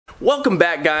Welcome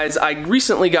back, guys. I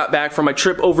recently got back from my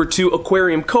trip over to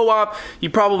Aquarium Co-op. You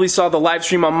probably saw the live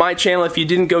stream on my channel. If you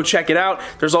didn't, go check it out.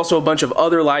 There's also a bunch of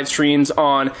other live streams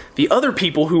on the other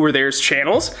people who were there's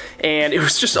channels, and it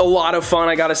was just a lot of fun.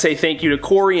 I gotta say thank you to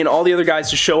Corey and all the other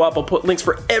guys to show up. I'll put links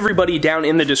for everybody down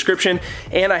in the description,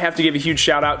 and I have to give a huge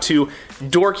shout out to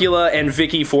Dorkula and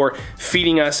Vicky for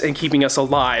feeding us and keeping us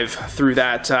alive through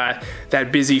that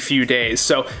that busy few days.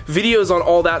 So videos on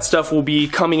all that stuff will be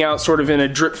coming out sort of in a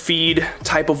drip feed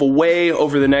type of a way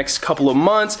over the next couple of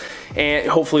months, and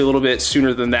hopefully a little bit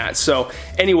sooner than that. So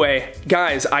anyway,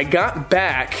 guys, I got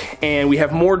back and we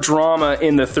have more drama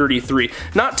in the 33.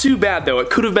 Not too bad though, it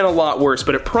could have been a lot worse,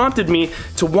 but it prompted me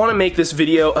to want to make this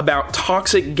video about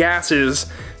toxic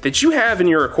gases that you have in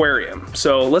your aquarium.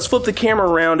 So let's flip the camera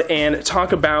around and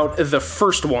talk about the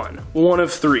first one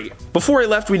of three. Before I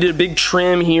left, we did a big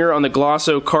trim here on the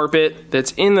Glosso carpet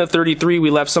that's in the 33.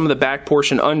 We left some of the back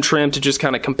portion untrimmed to just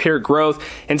kind of compare growth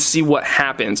and see what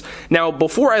happens. Now,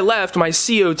 before I left, my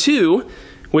CO2,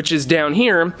 which is down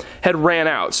here, had ran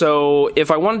out. So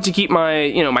if I wanted to keep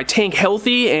my, my tank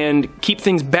healthy and keep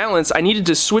things balanced, I needed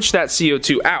to switch that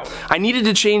CO2 out. I needed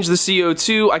to change the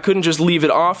CO2. I couldn't just leave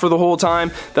it off for the whole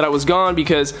time that I was gone,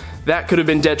 because that could have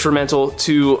been detrimental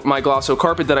to my Glosso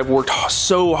carpet that I've worked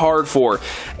so hard for.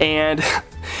 And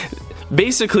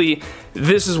basically,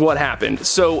 this is what happened.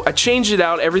 So I changed it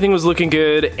out, everything was looking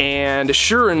good, and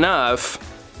sure enough,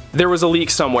 there was a leak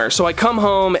somewhere. So I come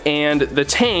home and the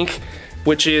tank,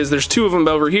 which is, there's two of them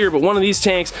over here, but one of these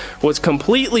tanks was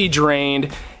completely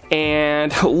drained,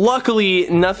 and luckily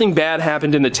nothing bad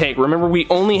happened in the tank. Remember, we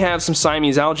only have some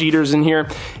Siamese algae eaters in here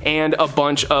and a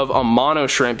bunch of Ammonia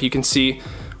shrimp. You can see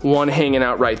one hanging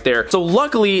out right there. So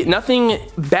luckily nothing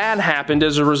bad happened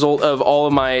as a result of all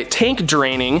of my tank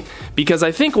draining, because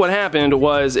I think what happened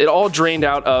was it all drained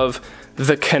out of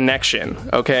the connection,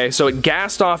 okay? So it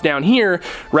gassed off down here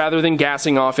rather than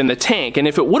gassing off in the tank. And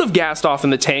if it would have gassed off in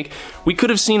the tank, we could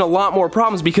have seen a lot more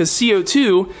problems, because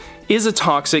CO2 is a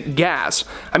toxic gas.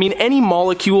 I mean, any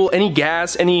molecule, any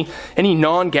gas, any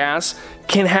non-gas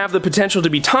can have the potential to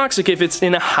be toxic if it's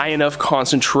in a high enough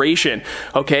concentration,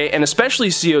 okay? And especially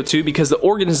CO2, because the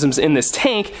organisms in this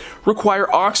tank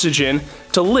require oxygen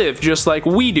to live just like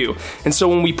we do. And so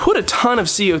when we put a ton of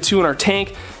CO2 in our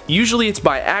tank, usually it's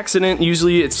by accident,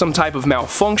 usually it's some type of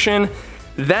malfunction,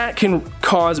 that can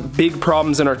cause big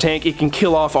problems in our tank. It can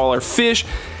kill off all our fish.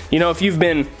 You know, if you've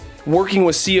been working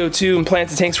with CO2 and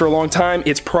planted tanks for a long time,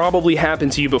 it's probably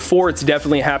happened to you before. It's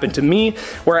definitely happened to me,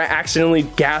 where I accidentally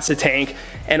gas a tank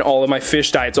and all of my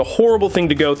fish die. It's a horrible thing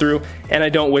to go through, and I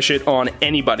don't wish it on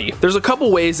anybody. There's a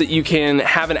couple ways that you can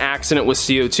have an accident with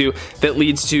CO2 that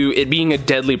leads to it being a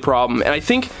deadly problem, and I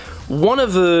think one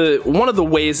of the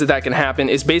ways that can happen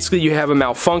is basically you have a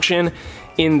malfunction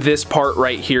in this part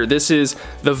right here. This is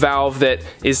the valve that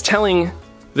is telling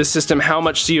the system how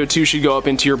much CO2 should go up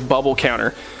into your bubble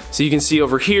counter. So you can see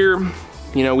over here,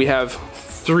 we have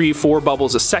 3-4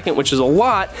 bubbles a second, which is a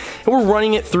lot, and we're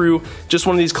running it through just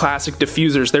one of these classic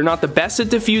diffusers. They're not the best at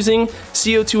diffusing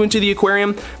CO2 into the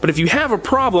aquarium, but if you have a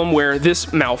problem where this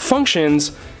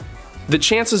malfunctions, the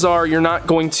chances are you're not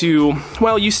going to,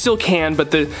 well, you still can,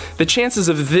 but the chances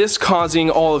of this causing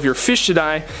all of your fish to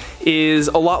die is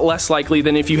a lot less likely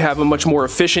than if you have a much more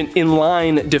efficient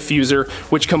inline diffuser,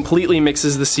 which completely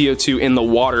mixes the CO2 in the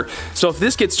water. So if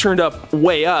this gets turned up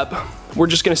way up, we're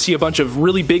just gonna see a bunch of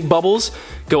really big bubbles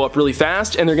go up really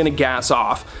fast, and they're gonna gas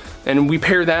off. And we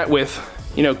pair that with,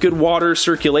 good water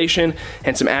circulation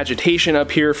and some agitation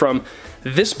up here from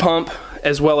this pump,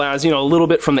 as well as, a little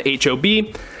bit from the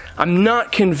HOB. I'm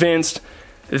not convinced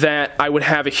that I would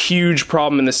have a huge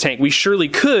problem in this tank. We surely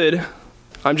could.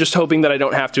 I'm just hoping that I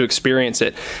don't have to experience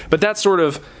it. But that's sort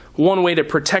of one way to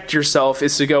protect yourself,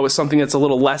 is to go with something that's a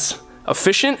little less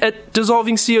efficient at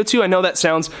dissolving CO2. I know that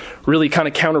sounds really kind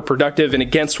of counterproductive and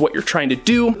against what you're trying to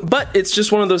do, but it's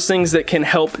just one of those things that can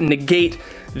help negate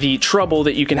the trouble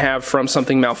that you can have from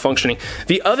something malfunctioning.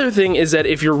 The other thing is that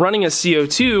if you're running a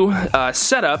CO2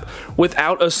 setup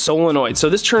without a solenoid, so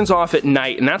this turns off at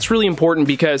night, and that's really important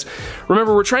because,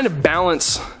 remember, we're trying to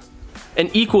balance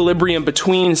an equilibrium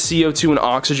between CO2 and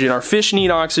oxygen. Our fish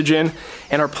need oxygen,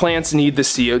 and our plants need the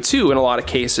CO2 in a lot of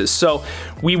cases. So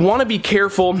we want to be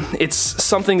careful. It's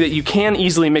something that you can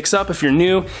easily mix up if you're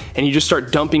new and you just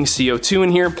start dumping CO2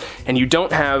 in here, and you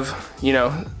don't have,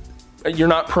 you're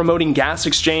not promoting gas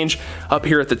exchange up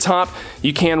here at the top.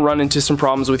 You can run into some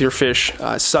problems with your fish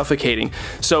suffocating.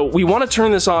 So we want to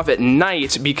turn this off at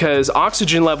night, because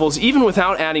oxygen levels, even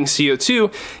without adding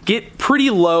CO2, get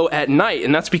pretty low at night,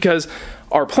 and that's because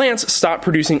our plants stop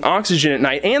producing oxygen at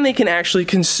night, and they can actually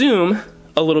consume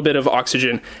a little bit of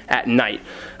oxygen at night,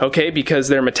 okay, because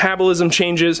their metabolism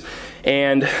changes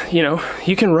and, you know,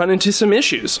 you can run into some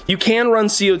issues. You can run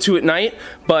CO2 at night,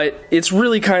 but it's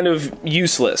really kind of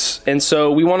useless, and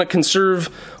so we want to conserve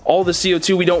all the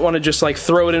CO2. We don't want to just like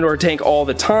throw it into our tank all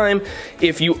the time.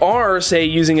 If you are, say,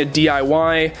 using a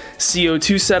DIY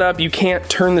CO2 setup, you can't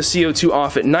turn the CO2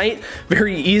 off at night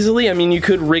very easily. I mean, you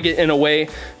could rig it in a way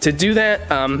to do that,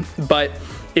 but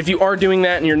if you are doing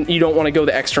that and you don't want to go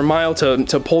the extra mile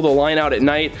to pull the line out at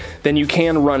night, then you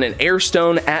can run an air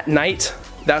stone at night.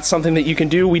 That's something that you can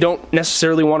do. We don't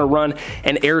necessarily want to run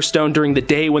an air stone during the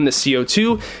day when the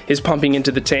CO2 is pumping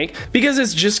into the tank because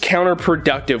it's just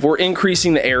counterproductive. We're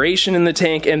increasing the aeration in the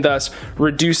tank and thus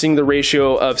reducing the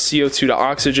ratio of CO2 to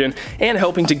oxygen and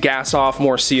helping to gas off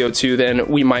more CO2 than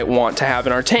we might want to have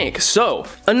in our tank. So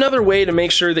another way to make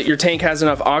sure that your tank has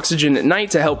enough oxygen at night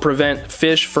to help prevent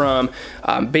fish from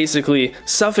basically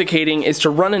suffocating is to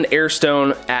run an air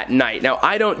stone at night. Now,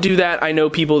 I don't do that. I know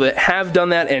people that have done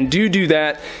that and do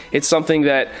that. It's something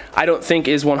that I don't think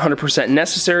is 100%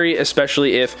 necessary,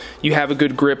 especially if you have a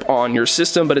good grip on your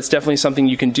system, but it's definitely something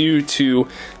you can do to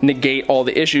negate all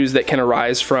the issues that can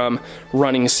arise from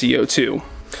running CO2.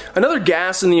 Another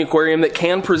gas in the aquarium that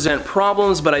can present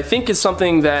problems, but I think is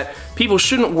something that people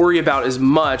shouldn't worry about as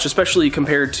much, especially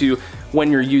compared to when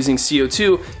you're using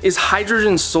CO2, is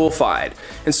hydrogen sulfide.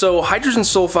 And so hydrogen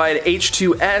sulfide,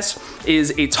 H2S,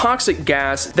 is a toxic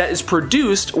gas that is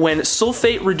produced when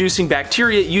sulfate-reducing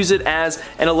bacteria use it as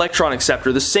an electron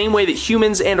acceptor, the same way that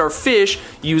humans and our fish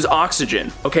use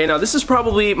oxygen. Okay, now this is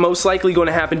probably most likely going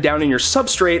to happen down in your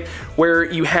substrate where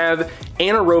you have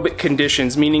anaerobic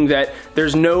conditions, meaning that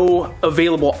there's no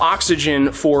available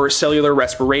oxygen for cellular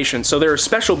respiration. So there are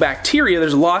special bacteria,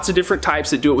 there's lots of different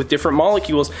types that do it with different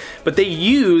molecules, but they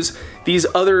use these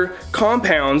other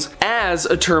compounds as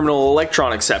a terminal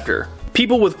electron acceptor.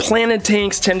 People with planted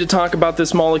tanks tend to talk about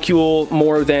this molecule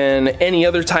more than any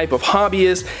other type of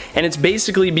hobbyist, and it's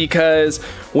basically because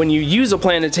when you use a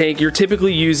planted tank, you're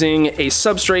typically using a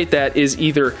substrate that is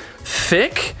either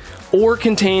thick or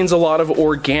contains a lot of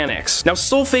organics. Now,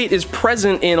 sulfate is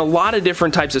present in a lot of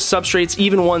different types of substrates,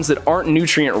 even ones that aren't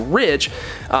nutrient rich,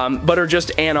 but are just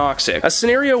anoxic. A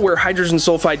scenario where hydrogen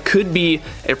sulfide could be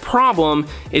a problem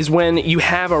is when you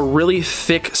have a really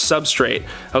thick substrate.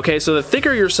 Okay, so the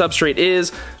thicker your substrate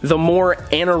is, the more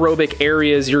anaerobic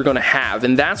areas you're gonna have,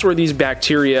 and that's where these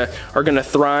bacteria are gonna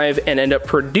thrive and end up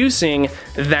producing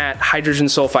that hydrogen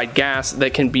sulfide gas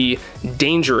that can be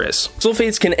dangerous.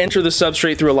 Sulfates can enter the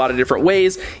substrate through a lot of different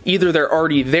ways. Either they're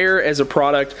already there as a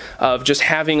product of just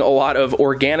having a lot of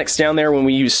organics down there. When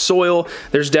we use soil,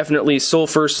 there's definitely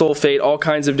sulfur, sulfate, all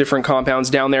kinds of different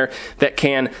compounds down there that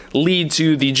can lead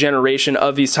to the generation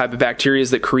of these type of bacteria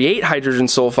that create hydrogen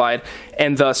sulfide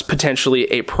and thus potentially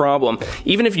a problem.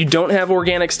 Even if you don't have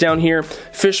organics down here,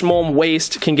 fish mulm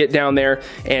waste can get down there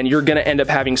and you're going to end up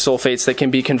having sulfates that can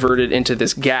be converted into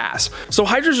this gas. So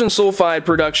hydrogen sulfide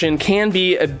production can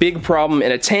be a big problem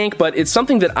in a tank, but it's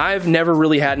something that I've never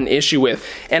really had an issue with.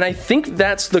 And I think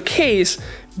that's the case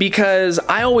because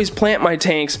I always plant my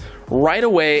tanks right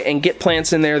away and get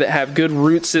plants in there that have good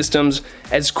root systems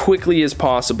as quickly as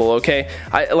possible, okay?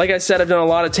 Like I said, I've done a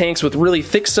lot of tanks with really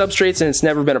thick substrates and it's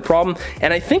never been a problem,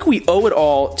 and I think we owe it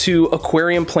all to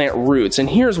aquarium plant roots, and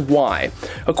here's why.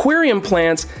 Aquarium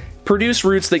plants produce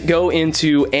roots that go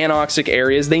into anoxic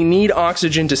areas. They need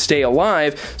oxygen to stay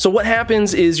alive. So what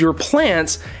happens is your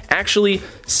plants actually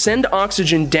send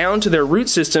oxygen down to their root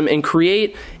system and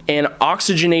create an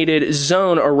oxygenated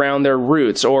zone around their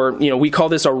roots, or we call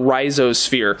this a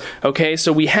rhizosphere. Okay,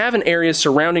 so we have an area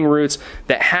surrounding roots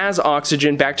that has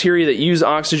oxygen. Bacteria that use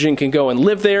oxygen can go and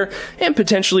live there and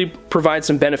potentially provide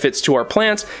some benefits to our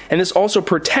plants, and this also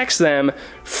protects them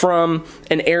from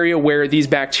an area where these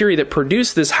bacteria that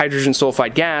produce this hydrogen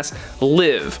sulfide gas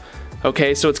live.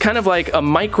 Okay, so it's kind of like a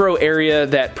micro area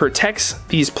that protects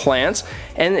these plants,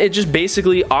 and it just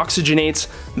basically oxygenates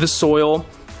the soil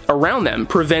around them,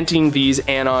 preventing these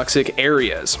anoxic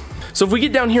areas. So if we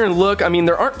get down here and look, I mean,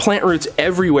 there aren't plant roots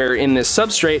everywhere in this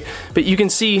substrate, but you can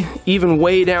see even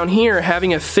way down here,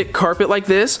 having a thick carpet like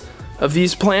this of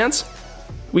these plants,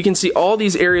 we can see all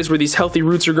these areas where these healthy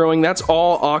roots are growing. That's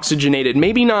all oxygenated.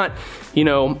 Maybe not,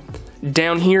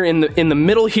 down here in the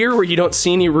middle here where you don't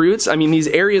see any roots. I mean, these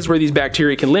areas where these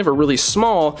bacteria can live are really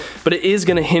small, but it is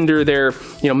going to hinder their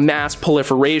mass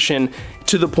proliferation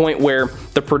to the point where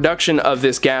the production of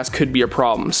this gas could be a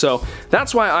problem. So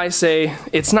that's why I say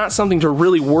it's not something to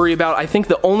really worry about. I think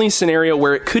the only scenario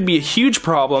where it could be a huge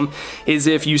problem is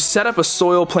if you set up a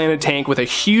soil planted tank with a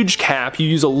huge cap, you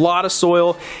use a lot of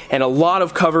soil and a lot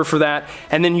of cover for that,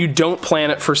 and then you don't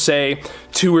plant it for, say,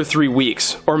 2 or 3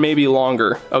 weeks, or maybe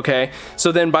longer, okay?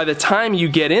 So then by the time you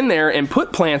get in there and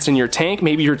put plants in your tank,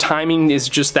 maybe your timing is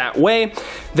just that way,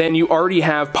 then you already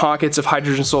have pockets of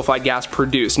hydrogen sulfide gas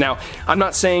produced. Now, I'm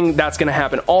not saying that's gonna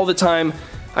happen all the time.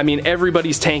 I mean,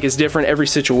 everybody's tank is different, every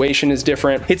situation is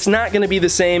different. It's not gonna be the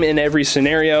same in every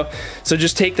scenario, so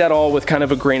just take that all with kind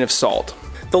of a grain of salt.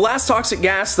 The last toxic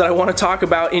gas that I want to talk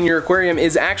about in your aquarium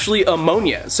is actually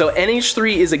ammonia. So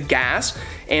NH3 is a gas,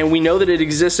 and we know that it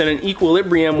exists in an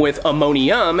equilibrium with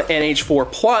ammonium,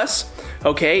 NH4+.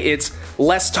 Okay, it's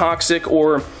less toxic,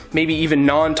 or maybe even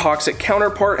non-toxic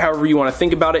counterpart, however you want to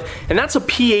think about it, and that's a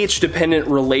pH-dependent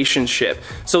relationship.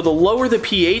 So the lower the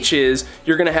pH is,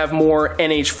 you're going to have more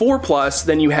NH4+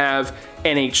 than you have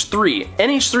NH3.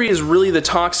 NH3 is really the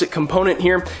toxic component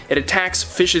here. It attacks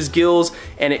fish's gills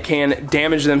and it can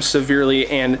damage them severely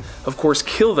and, of course,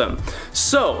 kill them.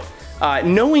 So,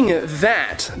 knowing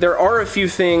that, there are a few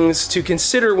things to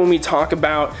consider when we talk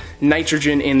about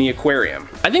nitrogen in the aquarium.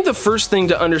 I think the first thing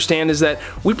to understand is that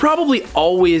we probably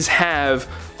always have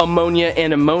ammonia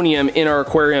and ammonium in our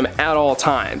aquarium at all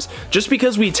times. Just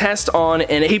because we test on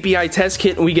an API test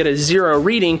kit and we get a 0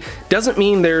 reading doesn't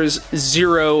mean there's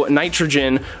 0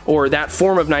 nitrogen or that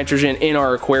form of nitrogen in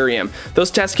our aquarium.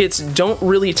 Those test kits don't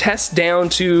really test down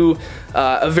to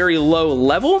a very low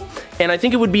level, and I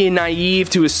think it would be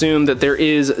naive to assume that there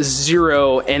is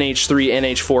 0 NH3,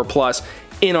 NH4+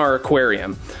 in our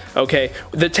aquarium. Okay,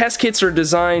 the test kits are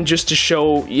designed just to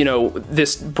show, you know,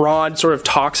 this broad sort of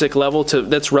toxic level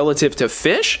that's relative to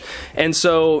fish. And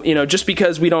so, you know, just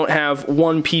because we don't have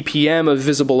 1 ppm of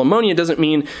visible ammonia doesn't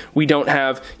mean we don't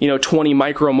have, you know, 20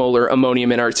 micromolar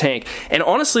ammonium in our tank. And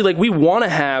honestly, like, we want to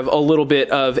have a little bit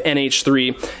of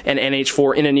NH3 and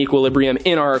NH4 in an equilibrium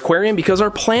in our aquarium because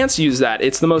our plants use that.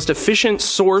 It's the most efficient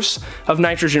source of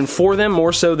nitrogen for them,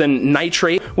 more so than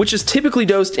nitrate, which is typically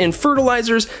dosed in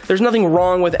fertilizers. There's nothing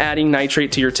wrong with adding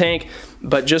nitrate to your tank,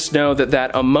 but just know that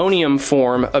that ammonium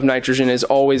form of nitrogen is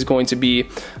always going to be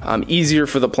easier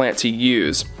for the plant to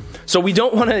use. So we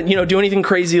don't want to, you know, do anything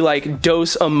crazy like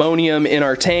dose ammonium in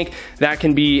our tank. That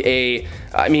can be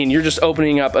I mean, you're just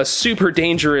opening up a super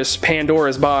dangerous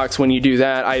Pandora's box when you do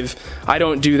that. I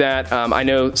don't do that. I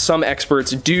know some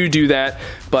experts do that,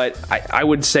 but I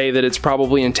would say that it's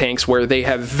probably in tanks where they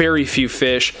have very few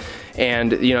fish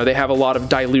and, you know, they have a lot of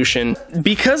dilution.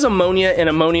 Because ammonia and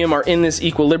ammonium are in this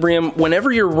equilibrium,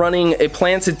 whenever you're running a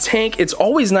planted tank, it's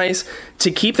always nice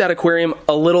to keep that aquarium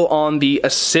a little on the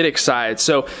acidic side.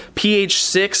 So pH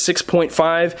 6,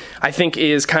 6.5, I think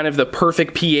is kind of the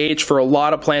perfect pH for a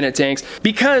lot of planted tanks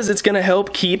because it's going to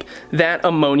help keep that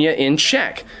ammonia in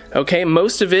check. Okay,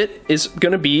 most of it is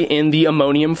going to be in the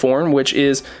ammonium form, which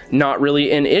is not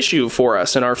really an issue for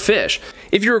us and our fish.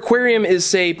 If your aquarium is,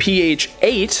 say, pH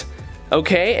 8,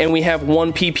 okay, and we have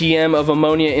 1 ppm of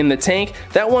ammonia in the tank,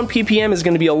 that 1 ppm is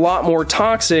going to be a lot more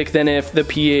toxic than if the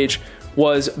pH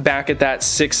was back at that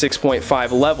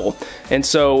 6.5 level. And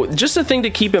so just a thing to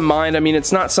keep in mind. I mean,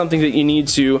 it's not something that you need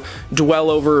to dwell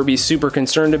over or be super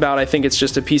concerned about. I think it's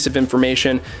just a piece of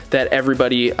information that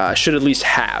everybody should at least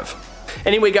have.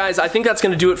 Anyway, guys, I think that's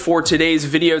going to do it for today's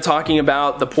video talking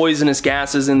about the poisonous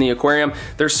gases in the aquarium.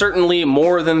 There's certainly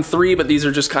more than 3, but these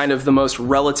are just kind of the most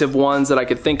relative ones that I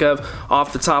could think of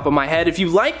off the top of my head. If you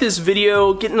like this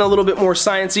video, getting a little bit more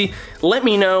sciencey, let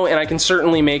me know, and I can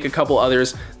certainly make a couple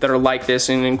others that are like this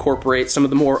and incorporate some of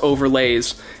the more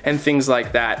overlays and things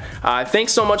like that.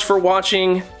 Thanks so much for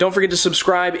watching. Don't forget to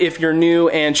subscribe if you're new,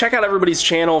 and check out everybody's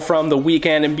channel from the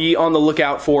weekend and be on the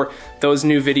lookout for those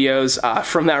new videos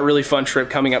from that really fun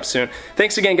trip coming up soon.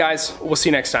 Thanks again, guys. We'll see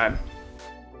you next time.